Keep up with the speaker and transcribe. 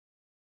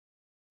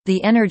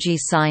The Energy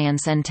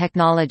Science and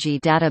Technology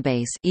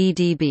Database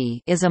 (EDB)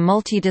 is a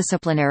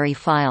multidisciplinary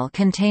file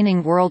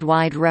containing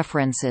worldwide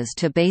references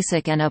to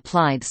basic and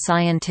applied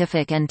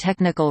scientific and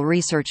technical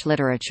research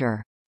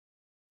literature.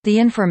 The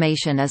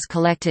information is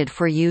collected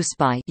for use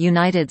by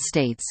United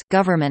States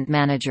government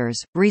managers,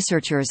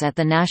 researchers at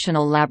the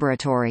national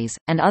laboratories,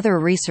 and other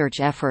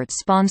research efforts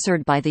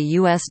sponsored by the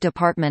U.S.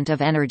 Department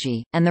of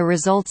Energy, and the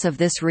results of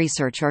this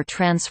research are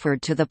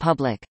transferred to the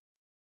public.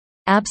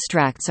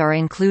 Abstracts are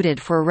included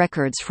for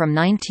records from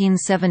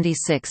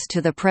 1976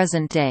 to the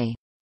present day.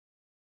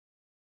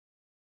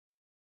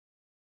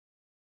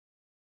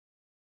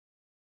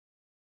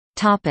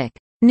 Topic: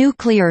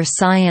 Nuclear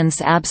science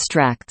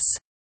abstracts.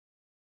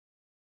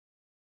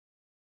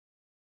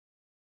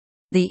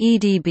 The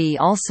EDB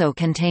also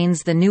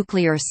contains the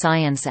Nuclear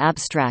Science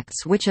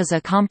Abstracts, which is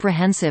a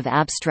comprehensive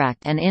abstract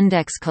and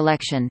index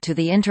collection to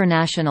the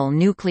international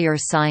nuclear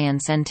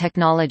science and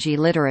technology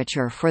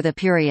literature for the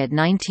period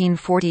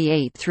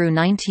 1948 through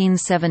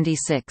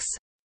 1976.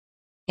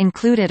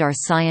 Included are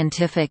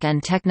scientific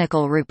and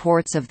technical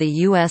reports of the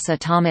U.S.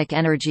 Atomic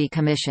Energy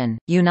Commission,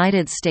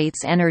 United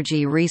States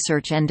Energy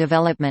Research and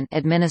Development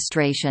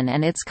Administration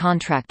and its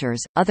contractors,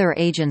 other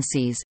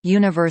agencies,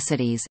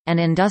 universities, and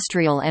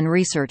industrial and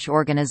research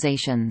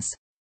organizations.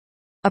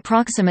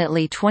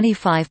 Approximately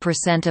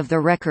 25% of the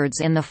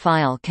records in the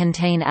file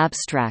contain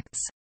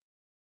abstracts.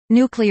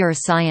 Nuclear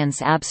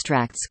Science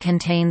Abstracts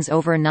contains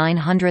over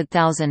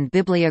 900,000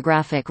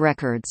 bibliographic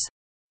records.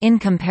 In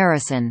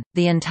comparison,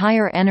 the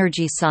entire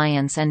Energy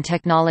Science and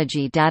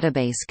Technology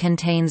database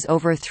contains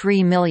over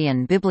 3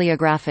 million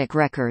bibliographic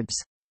records.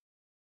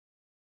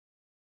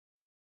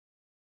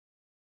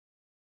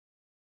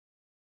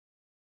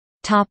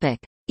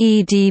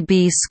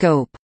 EDB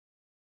Scope.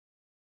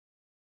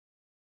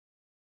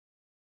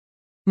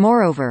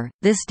 Moreover,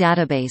 this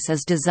database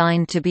is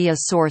designed to be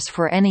a source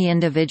for any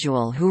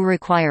individual who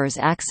requires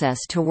access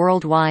to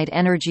worldwide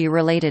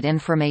energy-related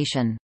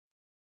information.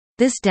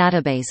 This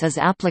database is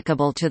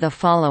applicable to the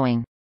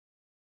following: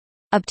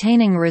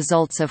 obtaining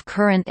results of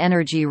current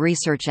energy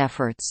research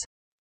efforts,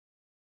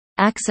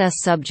 access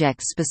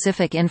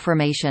subject-specific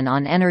information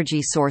on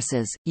energy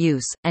sources,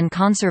 use, and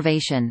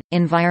conservation,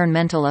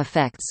 environmental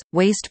effects,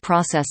 waste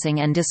processing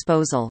and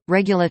disposal,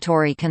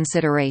 regulatory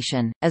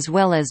consideration, as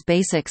well as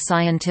basic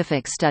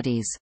scientific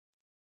studies.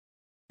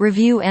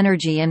 Review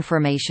energy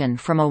information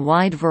from a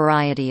wide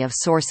variety of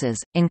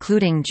sources,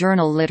 including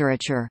journal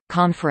literature,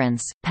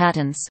 conference,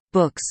 patents,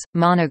 books,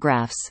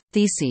 monographs,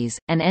 theses,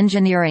 and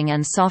engineering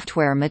and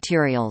software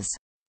materials.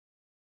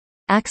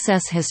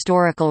 Access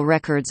historical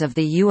records of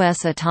the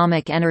U.S.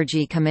 Atomic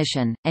Energy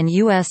Commission, and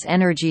U.S.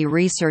 Energy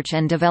Research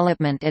and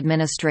Development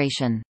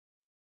Administration.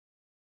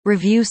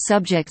 Review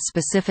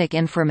subject-specific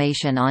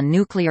information on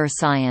nuclear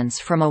science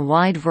from a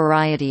wide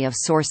variety of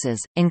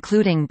sources,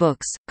 including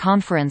books,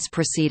 conference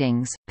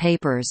proceedings,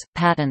 papers,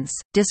 patents,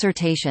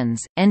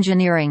 dissertations,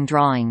 engineering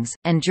drawings,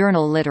 and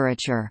journal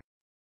literature.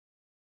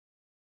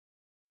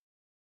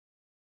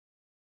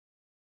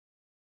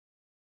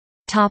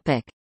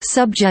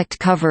 Subject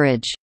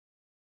coverage.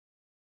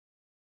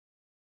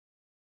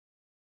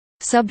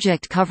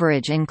 Subject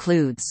coverage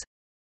includes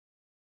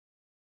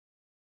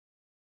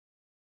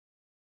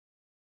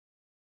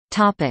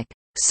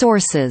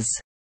sources.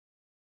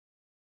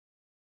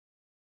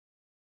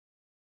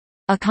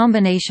 A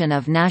combination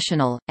of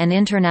national, and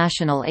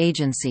international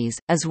agencies,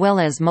 as well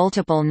as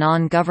multiple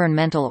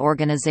non-governmental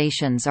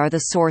organizations are the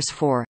source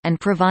for,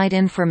 and provide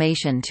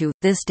information to,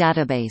 this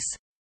database.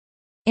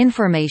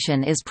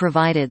 Information is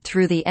provided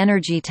through the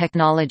Energy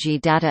Technology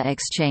Data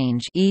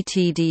Exchange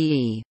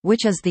 (ETDE),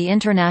 which is the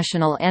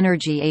International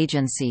Energy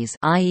Agency's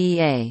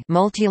 (IEA)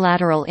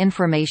 multilateral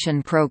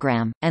information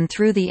program, and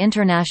through the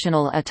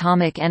International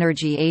Atomic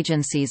Energy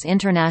Agency's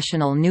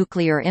International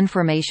Nuclear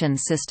Information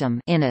System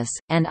 (INIS),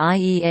 and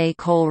IEA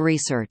Coal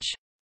Research.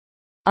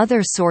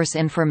 Other source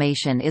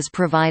information is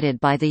provided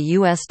by the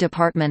U.S.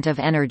 Department of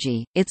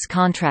Energy, its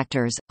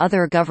contractors,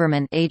 other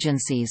government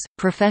agencies,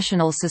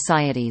 professional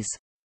societies.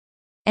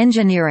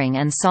 Engineering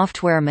and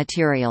software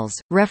materials,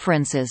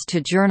 references to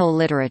journal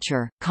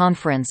literature,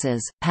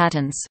 conferences,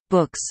 patents,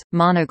 books,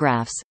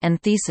 monographs, and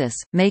thesis,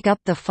 make up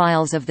the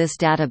files of this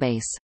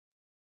database.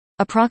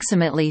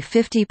 Approximately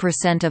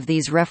 50% of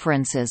these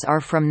references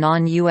are from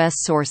non-U.S.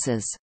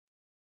 sources.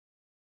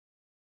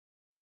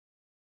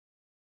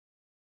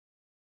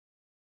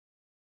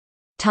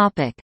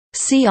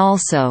 See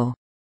also: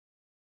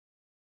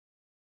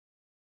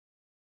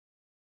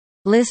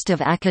 List of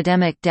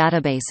academic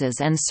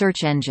databases and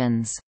search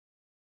engines.